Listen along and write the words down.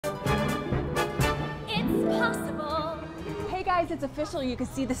guys, it's official. You can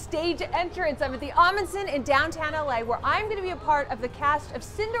see the stage entrance. I'm at the Ahmason in downtown LA, where I'm going to be a part of the cast of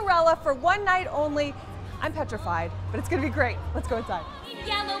Cinderella for one night only. I'm petrified, but it's going to be great. Let's go inside.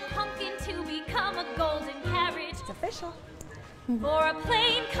 Yellow pumpkin to become a golden carriage. It's official. For a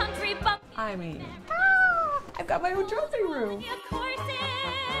plain country bumpkin. I mean, I've got my own dressing room.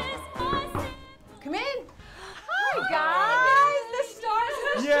 Come in. Hi, guys. The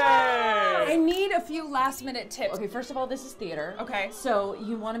stars. Yay! I need a few last-minute tips. Okay, first of all, this is theater. Okay. So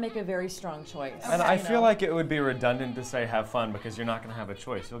you want to make a very strong choice. And I feel like it would be redundant to say have fun because you're not going to have a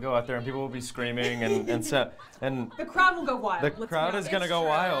choice. You'll go out there and people will be screaming and The crowd will go wild. the crowd is going to go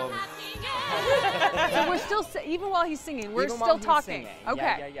wild. So we're still, even while he's singing, we're Even still while he's talking. singing.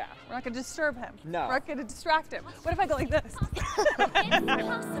 Okay. Yeah. We're not going to disturb him. No. We're not going to distract him. What if I go like this? It's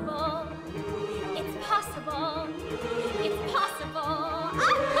possible. It's possible. It's possible.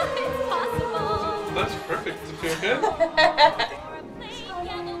 It's possible. That's perfect. For a plain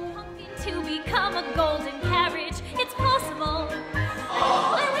yellow pumpkin to become a golden carriage. It's possible.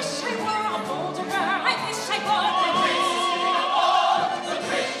 Oh, I wish I were a bolder girl. I wish I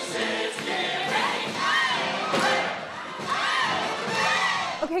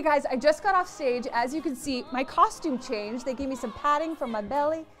were. Okay, guys, I just got off stage. As you can see, my costume changed. They gave me some padding from my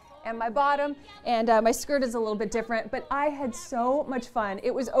belly and my bottom, and my skirt is a little bit different, but I had so much fun. It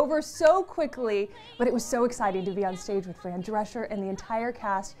was over so quickly, but it was so exciting to be on stage with Fran Drescher and the entire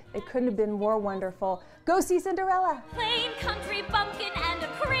cast. It couldn't have been more wonderful. Go see Cinderella. Plain country bumpkin and a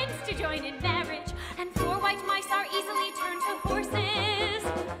prince to join in marriage, and 4 white mice are easily turned to horses.